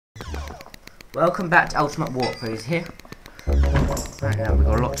Welcome back to Ultimate Walkthroughs here. Right now, we've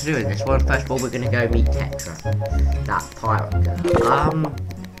got a lot to do in this one. First of all, we're going to go meet Tetra, that pirate girl.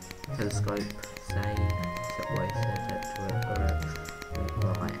 Telescope, say, right,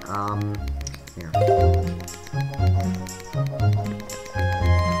 yeah.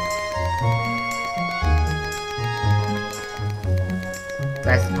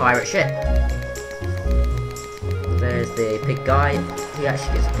 There's the pirate ship. There's the pig guy, who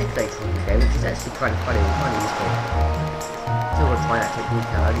actually gets a pig later on the game, which is actually kind of funny and kind of useful. Still want to try that technique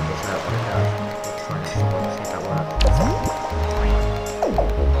out, I only get out on it though. Let's try this one, see if that works.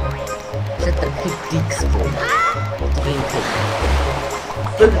 Set the pig deeks for green pig.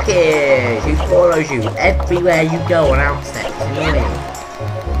 Spooky! Who follows you everywhere you go on Outset, it's annoying.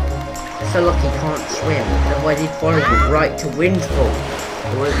 You're so lucky you can't swim, otherwise he'd follow you right to Windfall.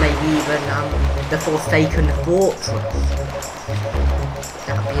 Or maybe even the Forsaken Fortress.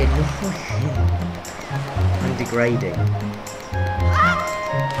 That would be annoying. And degrading.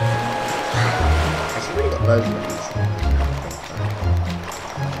 Actually, really got loads of these.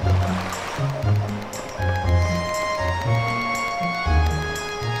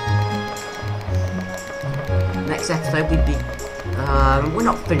 Next episode we'd be we're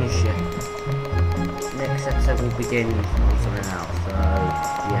not finished yet. Next episode we'll begin on something else, so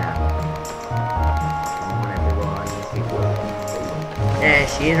yeah. Come on everyone, people. There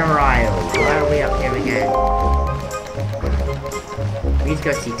she is arrived. Why are we up here again? We need to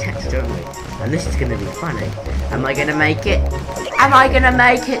go see Tetra, don't we? And this is gonna be funny. Am I gonna make it? Am I gonna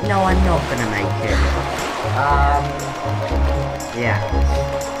make it? No, I'm not gonna make it. Yeah.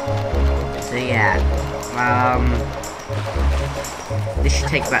 So yeah. This should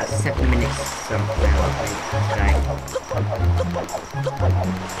take about 7 minutes something, I think, today.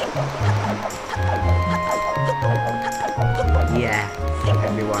 Yeah,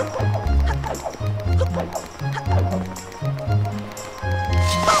 everyone.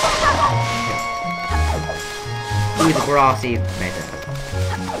 Through the grassy meadow.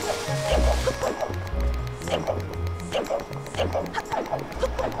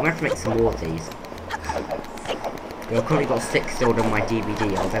 I'm gonna have to make some more of these. I've currently got 6 stored on my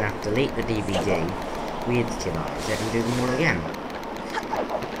DVD. I'll then have to delete the DVD, re-editize it, and do them all again.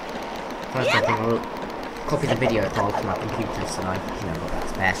 First, I think I'll copy the video file to my computer so I've got that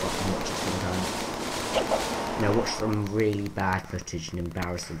spare so I can watch it sometimes. Watch some really bad footage and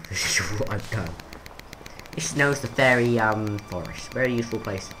embarrassing footage of what I've done. This knows the fairy forest. Very useful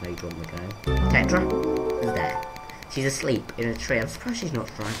place if you want to go. Tetra is there. She's asleep in a tree. I'm surprised she's not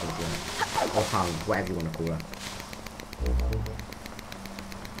strangled yet. Or hung, whatever you want to call her.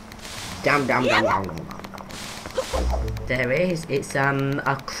 Damn. There it is. It's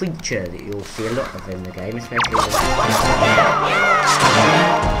a creature that you'll see a lot of in the game, especially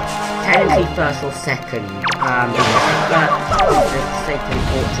technically first or second. The second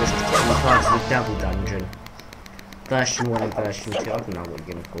fortress to get in class of the double dungeon. Version 1 and version 2, I don't know what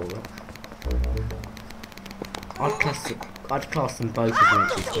you're gonna call it. I'd class them both as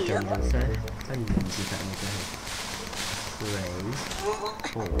entries for dungeons, so don't even see that in the game. 3,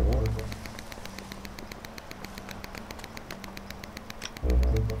 4.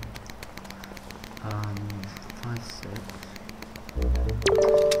 5, 6,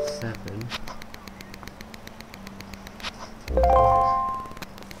 7.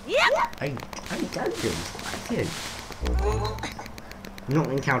 8 dungeons, quite a few. I'm not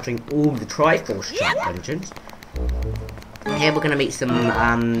encountering all the Triforce dungeons. Here we're gonna meet some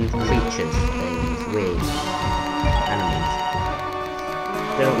creatures, things, weird animals.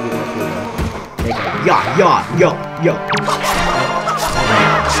 Don't you want to feel them? They go yeah.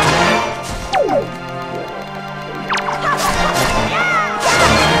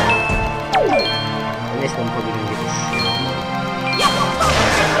 And this one probably gonna give a shit.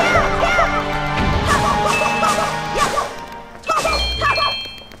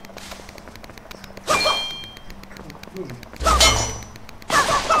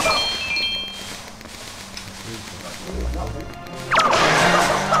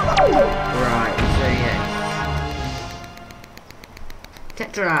 Right, so yes.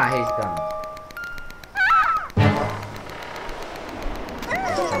 Tetra, he's gone.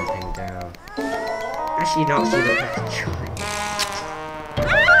 Just jumping down. Actually not, she looks like a giant.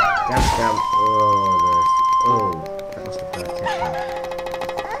 Down. Oh, that must have hurt Tetra.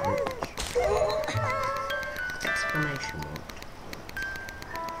 Exclamation mark.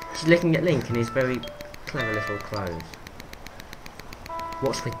 She's looking at Link in his very clever little clothes.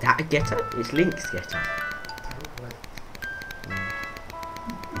 What's with that getup? It's Link's getup.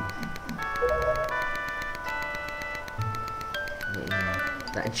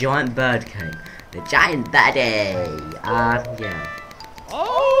 That giant bird came. The giant baddie. Yeah.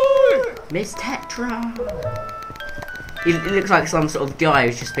 Miss Tetra. It looks like some sort of guy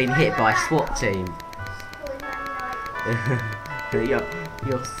who's just been hit by a SWAT team.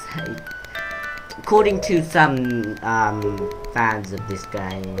 You're safe. According to some fans of this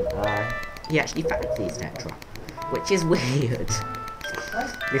game, he actually fancies Tetra, which is weird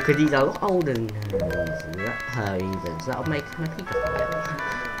because he's a lot older than her even, so that'll make him a pedophile.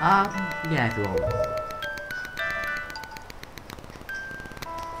 Yeah, everyone.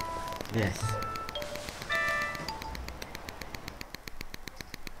 Yes.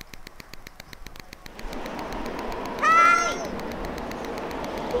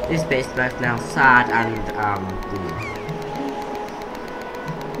 This bit is both now sad and weird.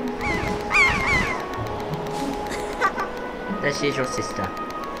 There she is, your sister.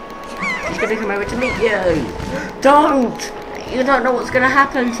 She's gonna come over to meet you. Don't! You don't know what's gonna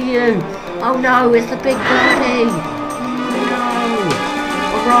happen to you. Oh no, it's the big baddie. No!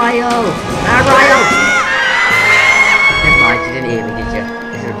 Oriole! Oriole! Never mind, you didn't hear me, did you?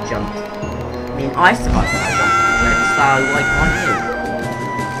 You should have jumped. I mean, I survived that jump, so why can't you?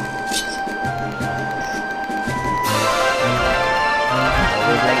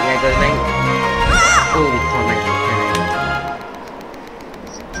 There goes Link. Oh, we can't make it.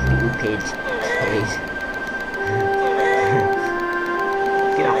 Stupid kid.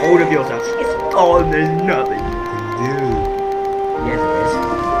 Get a hold of yourself. It's gone. There's nothing you can do. Yes, it is.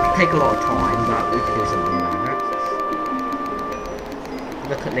 It'll take a lot of time, but we can do something about it.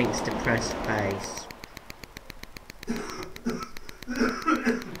 Look at Link's depressed face.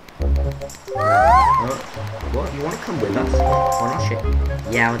 What? You want to come with us? On our ship?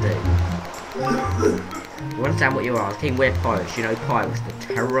 Yeah, I do. You understand what you're asking? We're pirates. You know pirates, the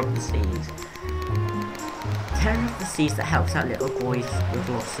terror of the seas. Terror of the seas that helps out little boys with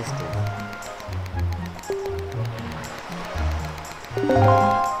lost sisters. And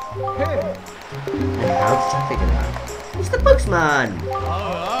how did you figure that? It's the postman!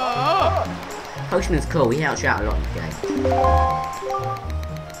 Postman's cool. He helps you out a lot in the game.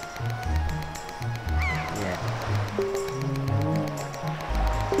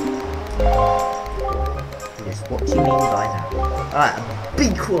 What do you mean by that? Alright, be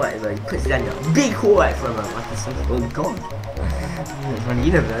quiet though. Put Zelda. Be quiet for a moment. I can see. Oh god. It's funny,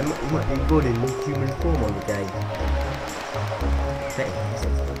 you never know. Might be good in human form on the game.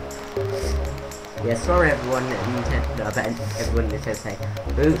 Yeah, sorry everyone. I bet everyone that says, hey,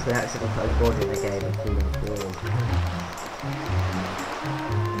 oops, we actually put a god in the game in human form.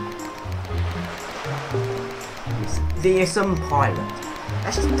 Fearsome pirate.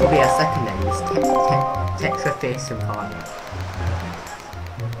 That's just probably our second name. It's tetra fearsome pirate.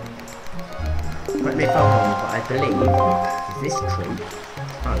 Correct me if I'm wrong, but I believe this tree.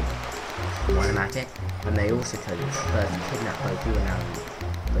 Oh, automatic, and they also told you to first kidnap both you and Alan,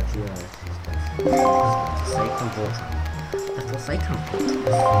 but you are Forsaken Fortress. The Forsaken Fortress.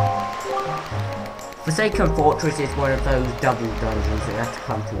 Forsaken Fortress is one of those double dungeons that you have to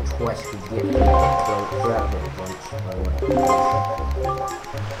come to twice to get throughout it once.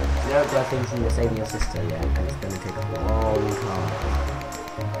 You know, I think you're saving your sister, yeah, and it's going to take a long time.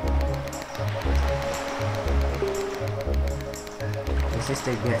 Your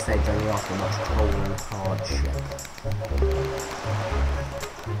sister gets saved only after much toil and hardship.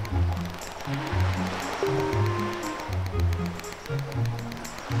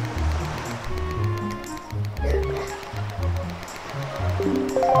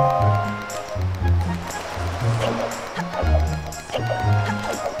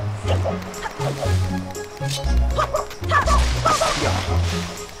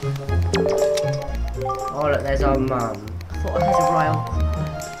 Oh look, there's our mum. I thought I heard a royal cry.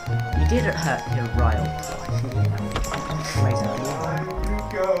 You didn't hear a royal cry.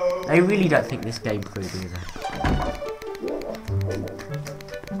 I really don't think this game proves either.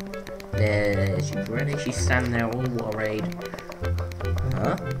 There, she's ready. She's standing there all worried.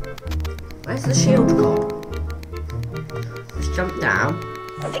 Huh? Where's the shield gone? Let's jump down.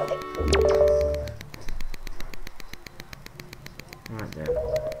 Right there.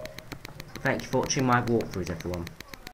 Thank you for watching my walkthroughs, everyone.